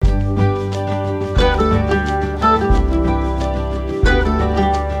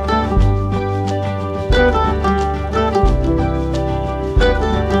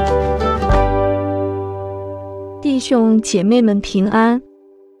兄姐妹们平安。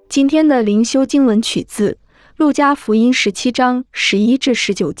今天的灵修经文取自路加福音17章11至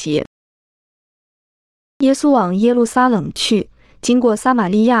19节。耶稣往耶路撒冷去，经过撒玛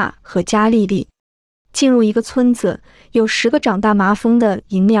利亚和加利利，进入一个村子，有10个长大麻风的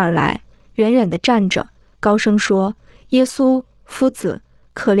迎面而来，远远地站着，高声说：耶稣，夫子，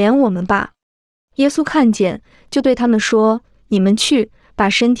可怜我们吧。耶稣看见，就对他们说：你们去，把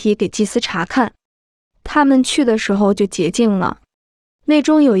身体给祭司查看。他们去的时候就洁净了。内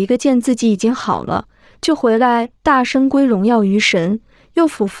中有一个见自己已经好了，就回来大声归荣耀于神，又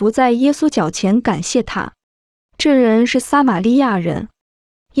俯伏在耶稣脚前感谢他。这人是撒玛利亚人。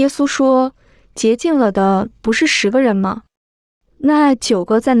耶稣说：洁净了的不是10个人吗？那9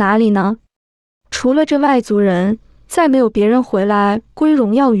个在哪里呢？除了这外族人，再没有别人回来归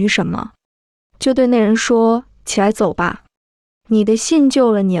荣耀于什么。就对那人说：起来走吧，你的信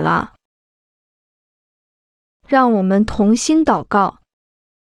救了你了。让我们同心祷告。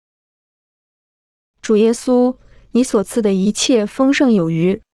主耶稣，你所赐的一切丰盛有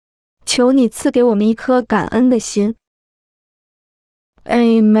余，求你赐给我们一颗感恩的心。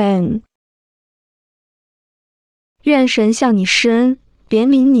Amen。愿神向你施恩，怜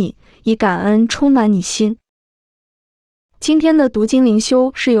悯你，以感恩充满你心。今天的读经灵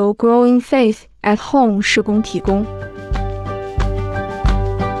修是由 Growing Faith at Home 事工提供。